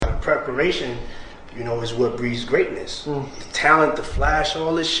preparation, you know, is what breeds greatness. The talent, the flash,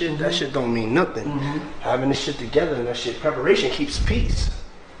 all this shit, that shit don't mean nothing. Having this shit together and that shit, preparation keeps peace.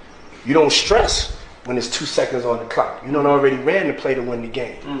 You don't stress when it's 2 seconds on the clock. You don't already ran the play to win the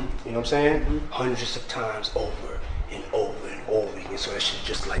game. You know what I'm saying? Hundreds of times over and over and over again. So that shit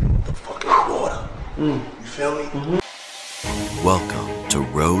just like motherfucking water. You feel me? Welcome to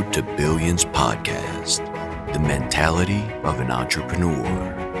Road to Billions Podcast, the mentality of an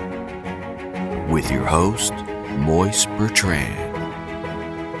entrepreneur. With your host, Moise Bertrand.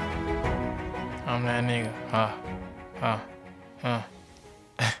 I'm that nigga.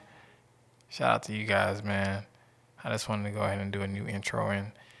 Shout out to you guys, man. I just wanted to go ahead and do a new intro.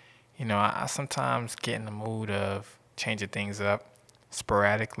 And, you know, I sometimes get in the mood of changing things up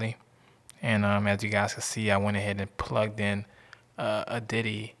sporadically. And as you guys can see, I went ahead and plugged in a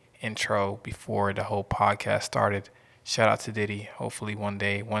Diddy intro before the whole podcast started. Shout out to Diddy. Hopefully one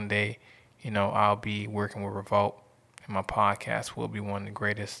day, you know, I'll be working with Revolt and my podcast will be one of the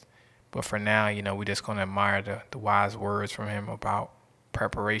greatest. But for now, you know, we're just going to admire the wise words from him about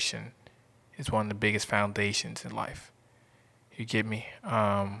preparation is one of the biggest foundations in life. You get me?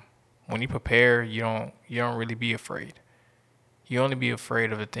 When you prepare, you don't really be afraid. You only be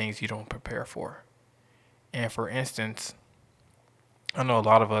afraid of the things you don't prepare for. And for instance, I know a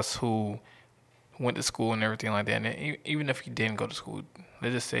lot of us who went to school and everything like that. And even if you didn't go to school,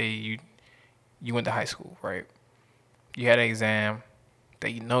 let's just say you went to high school, right? You had an exam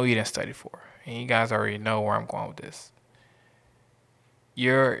that you know you didn't study for. And you guys already know where I'm going with this.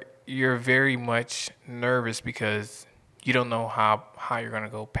 You're very much nervous because you don't know how you're going to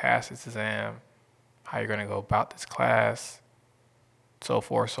go past this exam, how you're going to go about this class, so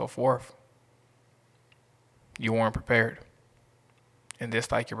forth. You weren't prepared. And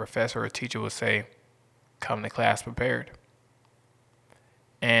just like your professor or teacher would say, come to class prepared.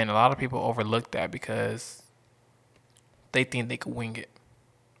 And a lot of people overlook that because they think they could wing it.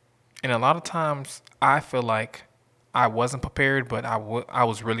 And a lot of times I feel like I wasn't prepared, but I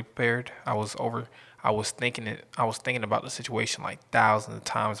was really prepared. I was thinking about the situation like thousands of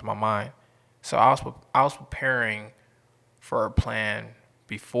times in my mind. So I was preparing for a plan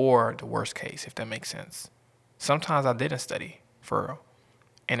before the worst case, if that makes sense. Sometimes I didn't study for real.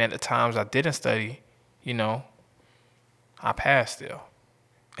 And at the times I didn't study, you know, I passed still.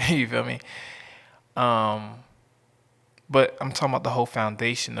 You feel me? But I'm talking about the whole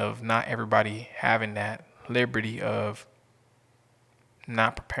foundation of not everybody having that liberty of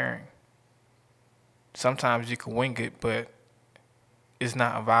not preparing. Sometimes you can wing it, but it's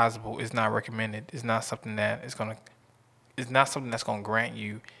not advisable. It's not recommended. It's not something that's gonna grant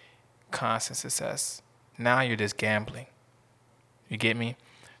you constant success. Now you're just gambling. You get me?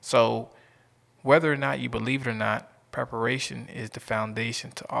 So whether or not you believe it or not, preparation is the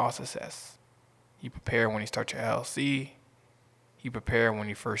foundation to all success. You prepare when you start your LLC. You prepare when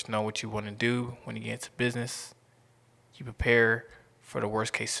you first know what you want to do, when you get into business. You prepare for the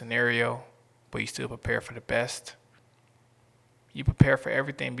worst case scenario, but you still prepare for the best. You prepare for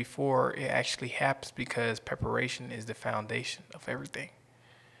everything before it actually happens because preparation is the foundation of everything.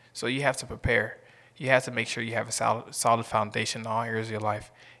 So you have to prepare. You have to make sure you have a solid foundation in all areas of your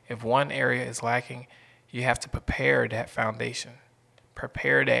life. If one area is lacking, you have to prepare that foundation.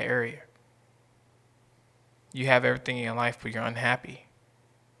 Prepare that area. You have everything in your life, but you're unhappy.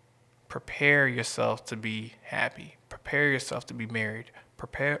 Prepare yourself to be happy. Prepare yourself to be married.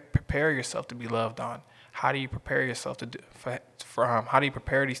 Prepare yourself to be loved on. How do you prepare yourself how do you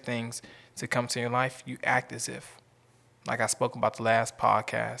prepare these things to come to your life? You act as if. Like I spoke about the last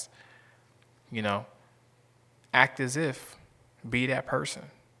podcast, you know, act as if. Be that person.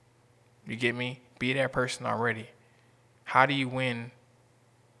 You get me? Be that person already. How do you win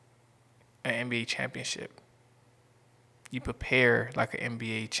an NBA championship? You prepare like an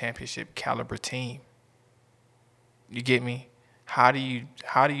NBA championship caliber team. You get me? How do you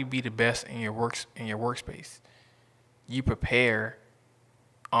be the best in your workspace? You prepare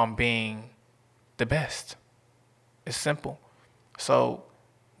on being the best. It's simple. So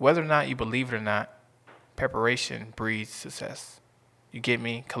whether or not you believe it or not, preparation breeds success. You get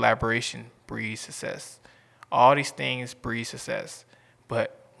me? Collaboration breeds success. All these things breed success.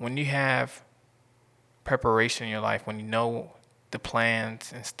 But when you have preparation in your life, when you know the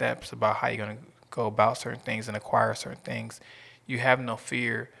plans and steps about how you're going to go about certain things and acquire certain things, you have no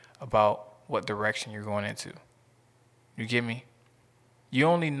fear about what direction you're going into. You get me? You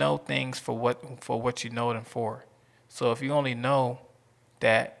only know things for what you know them for. So if you only know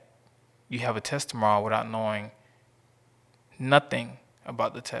that you have a test tomorrow without knowing nothing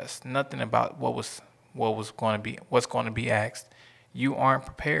about the test, nothing about what's going to be asked, you aren't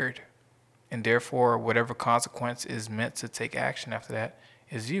prepared. And therefore, whatever consequence is meant to take action after that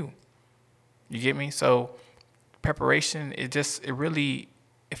is you. You get me? So preparation, it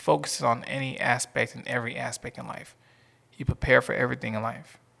focuses on any aspect and every aspect in life. You prepare for everything in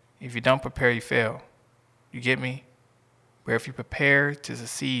life. If you don't prepare, you fail. You get me? Where if you prepare to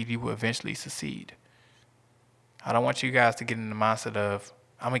succeed, you will eventually succeed. I don't want you guys to get in the mindset of,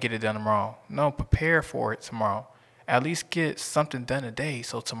 I'm going to get it done tomorrow. No, prepare for it tomorrow. At least get something done today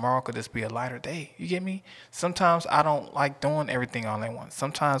so tomorrow could just be a lighter day. You get me? Sometimes I don't like doing everything all at once.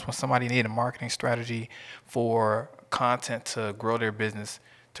 Sometimes when somebody needs a marketing strategy for content to grow their business,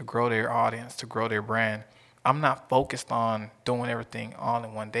 to grow their audience, to grow their brand, I'm not focused on doing everything all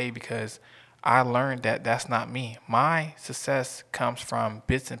in one day because I learned that that's not me. My success comes from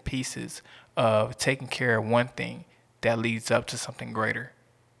bits and pieces of taking care of one thing that leads up to something greater.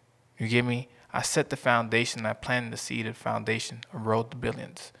 You get me? I set the foundation. I planted the seed of the foundation of Road to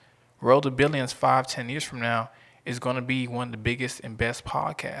Billions. Road to Billions 5-10 years from now is going to be one of the biggest and best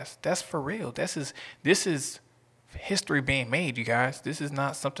podcasts. That's for real. This is history being made, you guys. This is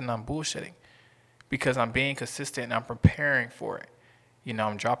not something I'm bullshitting because I'm being consistent and I'm preparing for it. You know,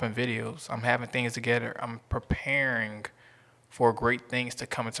 I'm dropping videos. I'm having things together. I'm preparing for great things to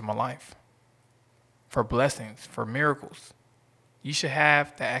come into my life, for blessings, for miracles. You should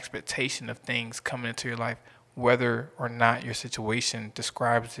have the expectation of things coming into your life, whether or not your situation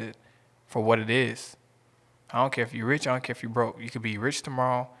describes it for what it is. I don't care if you're rich. I don't care if you're broke. You could be rich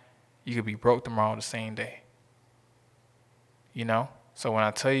tomorrow. You could be broke tomorrow the same day. You know? So when I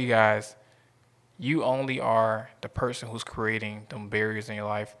tell you guys, you only are the person who's creating them barriers in your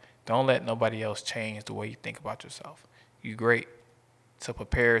life. Don't let nobody else change the way you think about yourself. You're great. So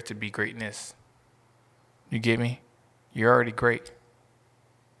prepare to be greatness. You get me? You're already great.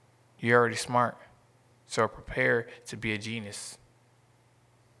 You're already smart. So prepare to be a genius.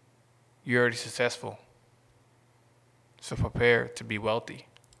 You're already successful. So prepare to be wealthy.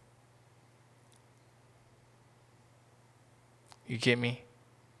 You get me?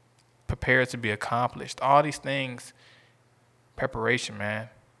 Prepare to be accomplished. All these things, preparation, man.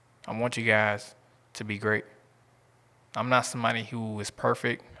 I want you guys to be great. I'm not somebody who is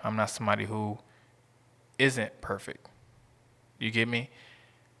perfect. I'm not somebody who isn't perfect. You get me?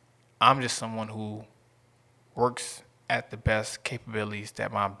 I'm just someone who works at the best capabilities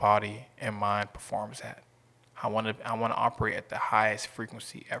that my body and mind performs at. I want to operate at the highest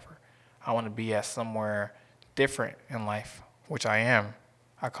frequency ever. I want to be at somewhere different in life, which I am.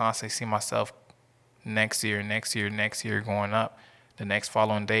 I constantly see myself next year going up. The next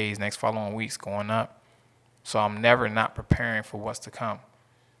following days, next following weeks going up. So I'm never not preparing for what's to come.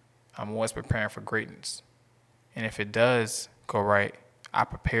 I'm always preparing for greatness. And if it does go right, I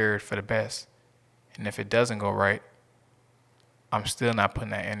prepared for the best. And if it doesn't go right, I'm still not putting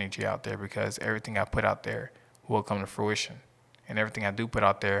that energy out there because everything I put out there will come to fruition. And everything I do put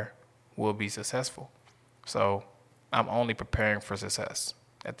out there will be successful. So I'm only preparing for success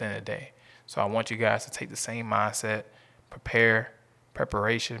at the end of the day. So I want you guys to take the same mindset,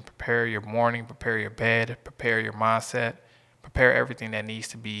 preparation, prepare your morning, prepare your bed, prepare your mindset, prepare everything that needs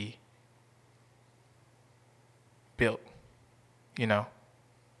to be built. You know,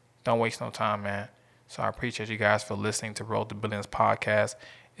 don't waste no time, man. So I appreciate you guys for listening to Road to Billions podcast.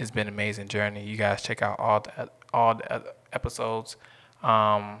 It's been an amazing journey. You guys check out all the episodes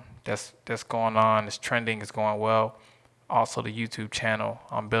that's going on. It's trending. It's going well. Also the YouTube channel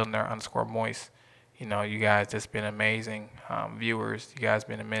on billionaire_moist. You know, you guys just been amazing viewers. You guys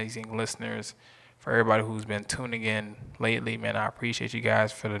been amazing listeners. For everybody who's been tuning in lately, man, I appreciate you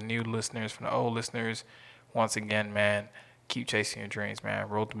guys. For the new listeners, for the old listeners, once again, man, keep chasing your dreams, man.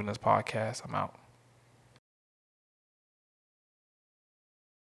 Road to Billions podcast. I'm out.